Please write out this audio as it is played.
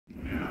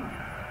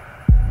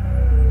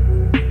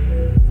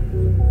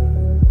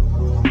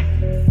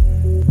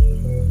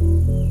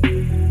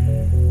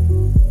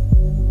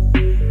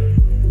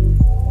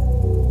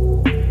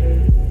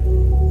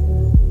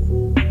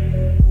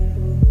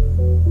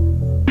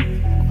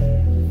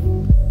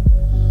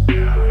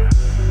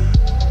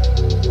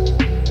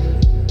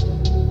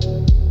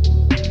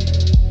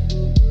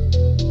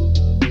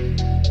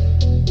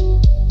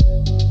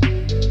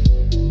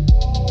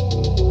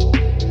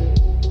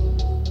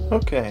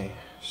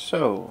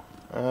So,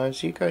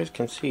 as you guys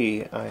can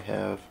see, I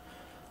have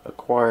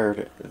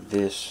acquired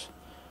this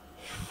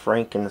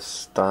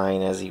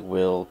Frankenstein, as you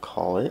will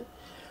call it.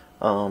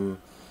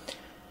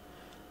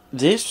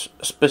 This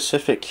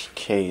specific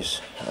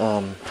case,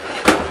 and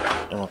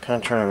I'll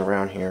kind of turn it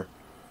around here.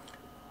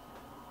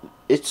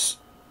 It's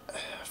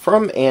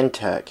from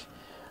Antec.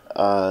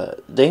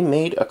 They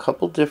made a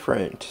couple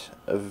different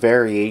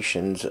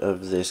variations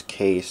of this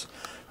case.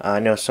 I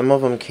know some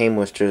of them came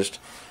with just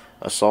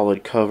a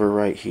solid cover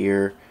right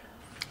here.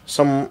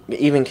 Some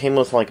even came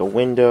with like a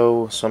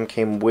window. Some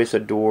came with a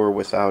door,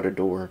 without a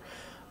door.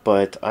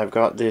 But I've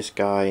got this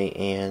guy,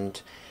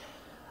 and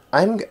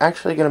I'm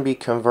actually going to be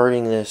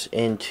converting this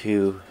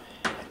into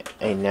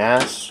a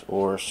NAS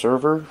or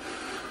server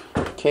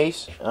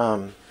case.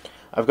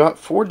 I've got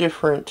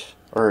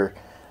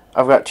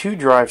I've got 2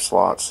 drive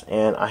slots,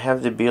 and I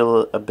have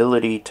the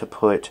ability to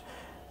put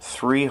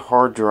 3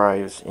 hard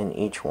drives in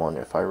each one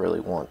if I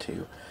really want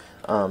to.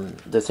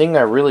 The thing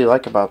I really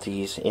like about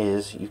these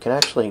is you can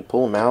actually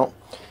pull them out.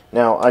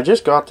 Now, I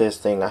just got this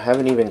thing. I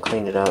haven't even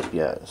cleaned it up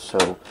yet.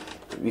 So,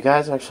 if you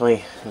guys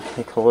actually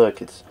take a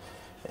look, it's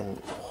in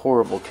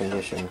horrible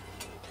condition.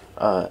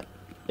 It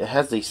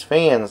has these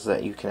fans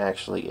that you can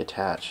actually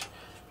attach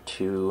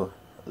to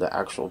the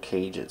actual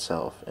cage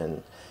itself.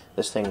 And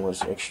this thing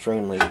was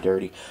extremely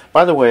dirty.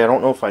 By the way, I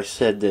don't know if I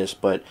said this,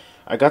 but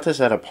I got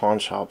this at a pawn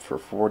shop for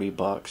 40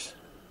 bucks.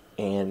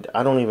 And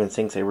I don't even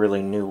think they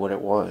really knew what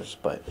it was.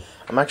 But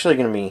I'm actually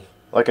going to be,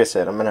 like I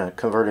said, I'm going to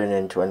convert it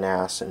into a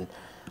NAS and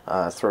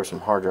throw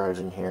some hard drives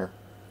in here.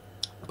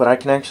 But I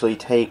can actually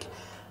take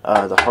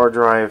the hard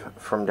drive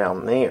from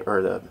down there,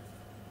 or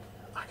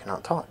I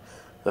cannot talk.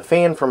 The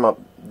fan from up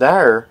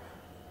there,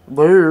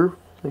 I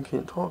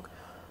can't talk.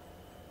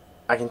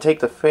 I can take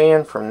the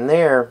fan from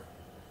there,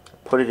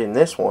 put it in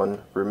this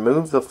one,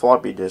 remove the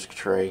floppy disk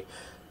tray,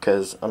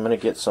 because I'm going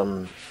to get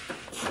some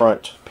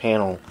front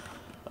panel,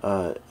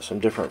 some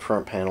different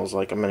front panels.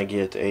 Like I'm going to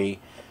get a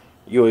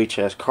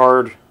UHS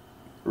card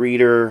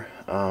reader,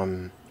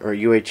 or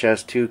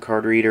UHS 2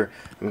 card reader.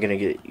 I'm going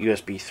to get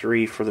USB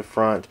 3 for the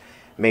front,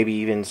 maybe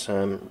even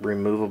some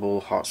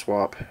removable hot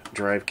swap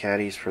drive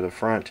caddies for the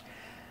front,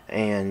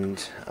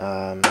 and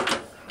I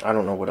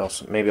don't know what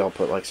else. Maybe I'll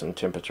put like some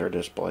temperature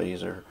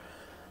displays or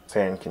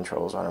fan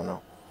controls, I don't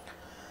know.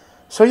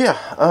 So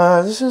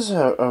yeah, this is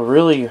a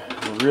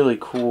really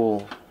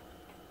cool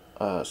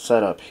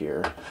setup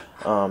here.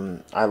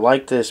 I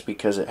like this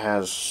because it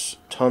has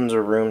tons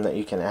of room that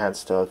you can add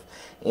stuff,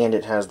 and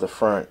it has the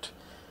front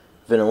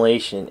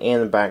ventilation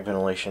and the back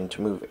ventilation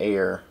to move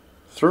air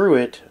through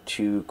it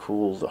to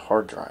cool the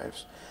hard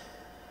drives.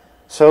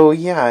 So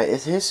yeah,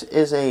 this is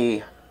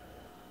it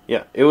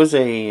was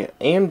a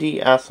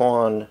AMD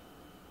Athlon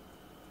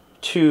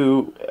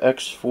 2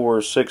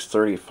 X4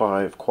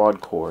 635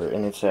 quad core,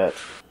 and it's at,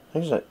 I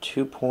think it's at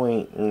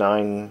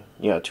 2.9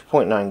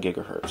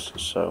 gigahertz.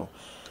 So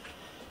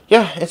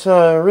yeah, it's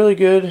a really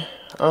good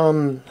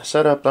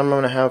setup I'm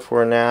going to have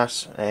for a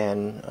NAS,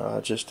 and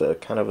just a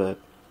kind of a,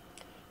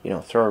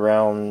 throw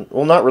around,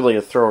 well, not really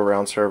a throw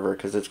around server,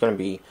 because it's going to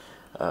be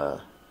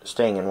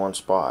staying in one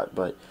spot.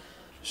 But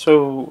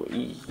so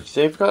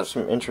they've got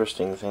some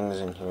interesting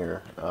things in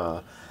here.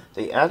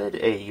 They added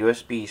a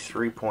USB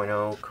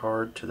 3.0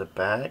 card to the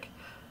back,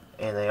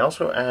 and they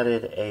also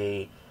added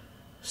a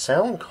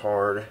sound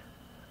card,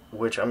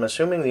 which I'm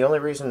assuming the only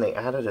reason they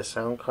added a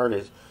sound card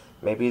is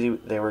maybe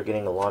they were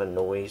getting a lot of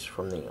noise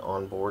from the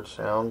onboard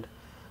sound.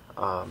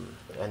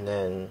 And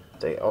then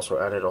they also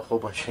added a whole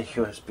bunch of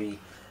USB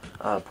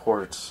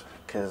ports,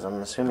 because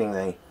I'm assuming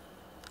they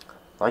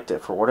liked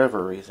it for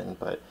whatever reason.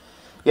 But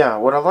yeah,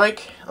 what I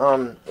like,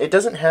 it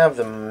doesn't have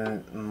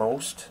the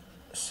most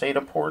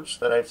SATA ports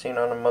that I've seen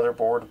on a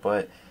motherboard,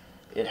 but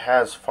it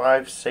has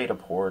 5 SATA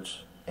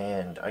ports,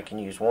 and I can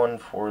use one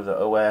for the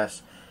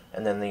OS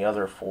and then the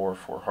other 4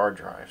 for hard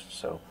drives.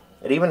 So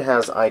it even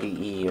has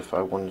IDE if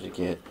I wanted to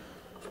get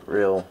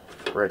real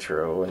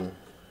retro and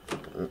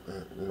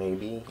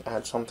maybe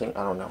add something,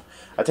 I don't know.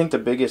 I think the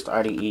biggest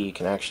IDE you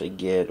can actually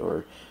get,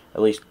 or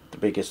at least the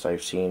biggest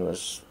I've seen,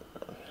 was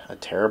a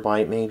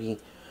terabyte maybe.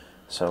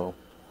 So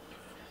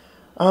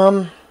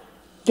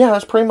yeah,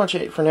 that's pretty much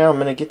it for now. I'm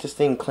going to get this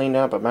thing cleaned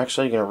up. I'm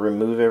actually going to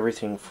remove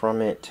everything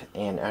from it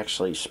and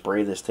actually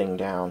spray this thing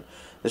down.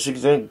 This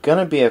is going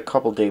to be a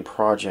couple-day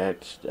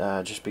project,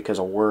 just because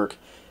of work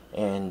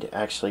and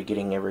actually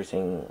getting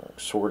everything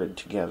sorted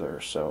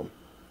together. So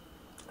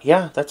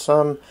yeah, that's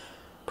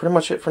pretty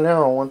much it for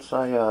now. Once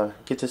I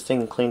get this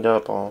thing cleaned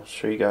up, I'll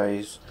show you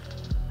guys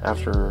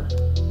after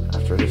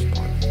this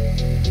part.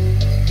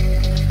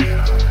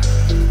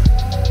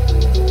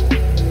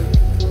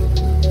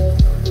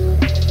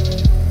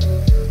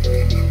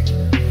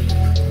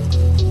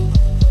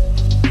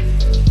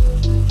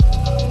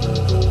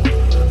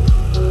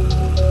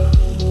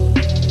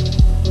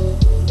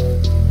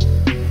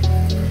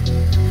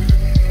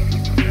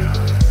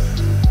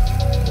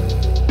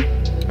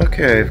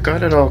 Okay, I've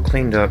got it all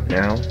cleaned up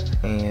now,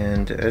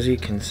 and as you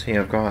can see,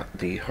 I've got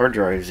the hard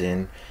drives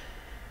in,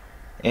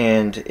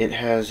 and it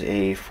has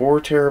a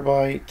 4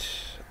 terabyte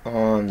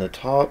on the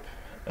top,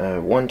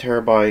 1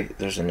 terabyte.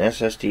 There's an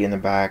SSD in the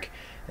back,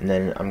 and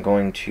then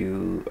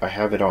I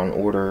have it on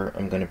order.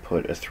 I'm going to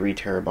put a 3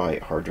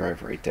 terabyte hard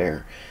drive right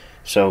there.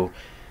 So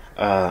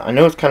I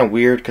know it's kind of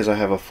weird because I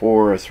have a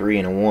 4, a 3,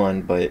 and a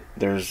 1, but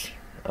there's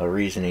a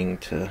reasoning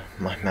to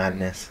my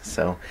madness.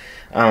 So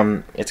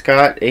it's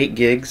got 8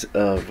 gigs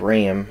of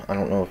RAM. I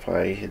don't know if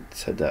I had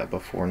said that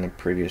before in the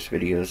previous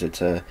videos.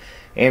 It's a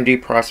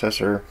AMD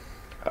processor.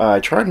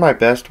 I tried my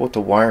best with the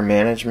wire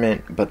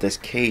management, but this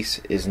case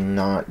is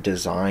not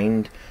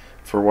designed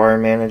for wire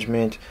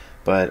management,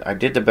 but I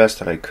did the best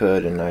that I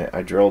could, and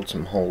I drilled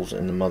some holes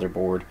in the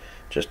motherboard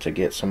just to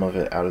get some of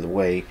it out of the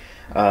way.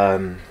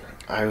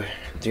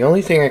 The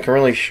only thing I can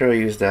really show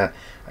you is that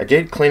I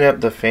did clean up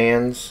the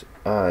fans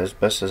as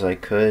best as I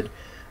could.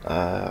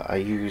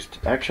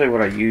 Actually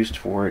what I used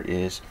for it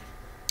is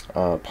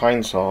a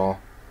pine saw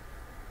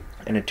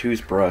and a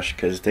toothbrush,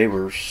 because they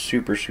were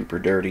super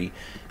dirty,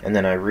 and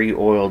then I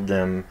re-oiled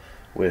them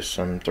with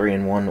some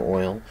 3-in-1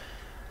 oil.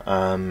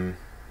 And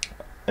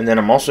then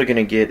I'm also going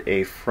to get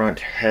a front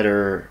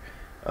header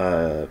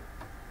SD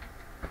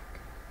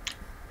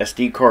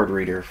card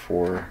reader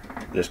for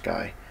this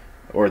guy,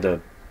 or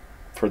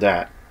for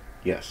that.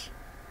 Yes,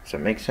 does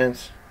that make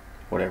sense?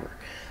 Whatever.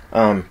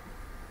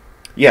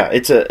 Yeah,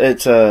 it's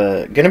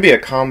going to be a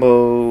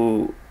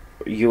combo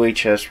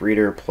UHS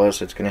reader,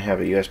 plus it's going to have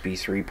a USB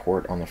 3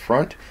 port on the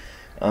front.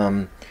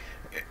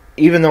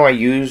 Even though I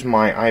use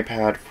my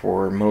iPad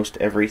for most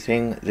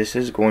everything, this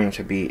is going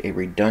to be a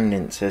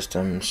redundant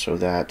system, so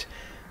that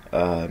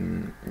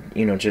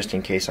you know, just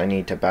in case I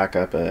need to back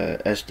up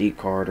a SD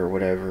card or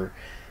whatever,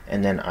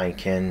 and then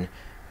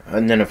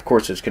of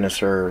course it's going to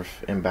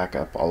serve and back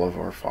up all of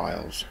our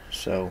files.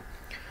 So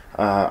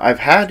I've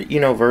had, you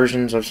know,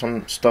 versions of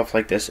some stuff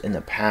like this in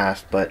the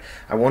past, but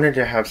I wanted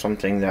to have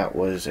something that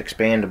was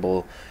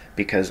expandable,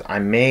 because I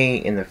may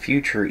in the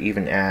future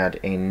even add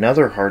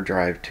another hard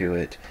drive to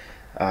it,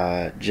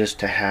 just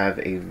to have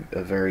a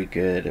very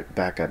good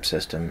backup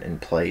system in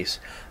place.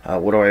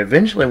 What I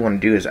eventually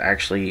want to do is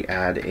actually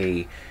add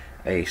a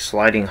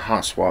sliding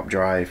hot swap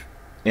drive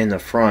in the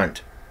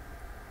front,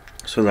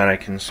 so that I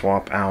can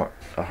swap out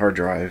a hard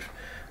drive,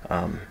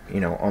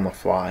 you know, on the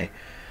fly.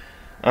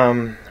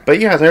 But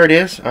yeah, there it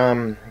is.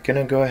 I'm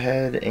gonna go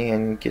ahead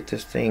and get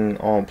this thing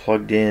all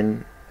plugged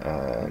in,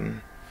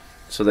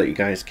 so that you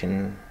guys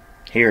can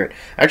hear it.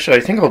 Actually,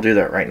 I think I'll do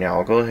that right now.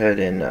 I'll go ahead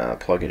and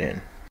plug it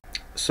in.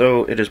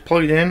 So it is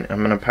plugged in.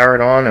 I'm gonna power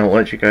it on and I'll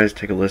let you guys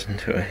take a listen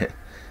to it.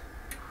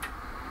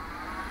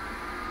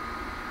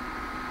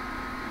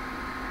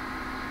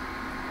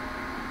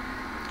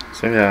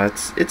 So yeah,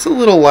 it's a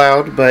little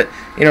loud, but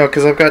you know,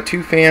 because I've got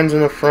 2 fans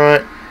in the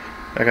front,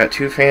 I got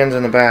 2 fans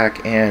in the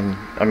back, and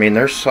I mean,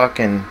 they're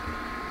sucking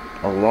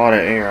a lot of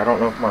air. I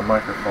don't know if my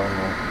microphone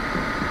will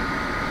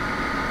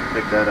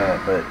pick that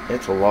up, but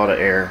it's a lot of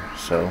air.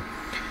 So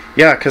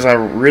yeah, because I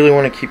really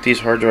want to keep these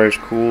hard drives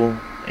cool,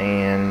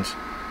 and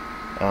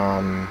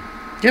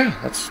yeah,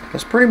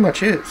 that's pretty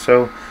much it.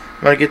 So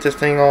I'm gonna get this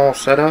thing all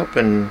set up,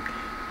 and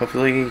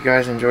hopefully you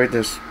guys enjoyed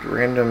this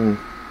random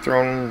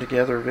thrown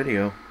together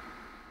video.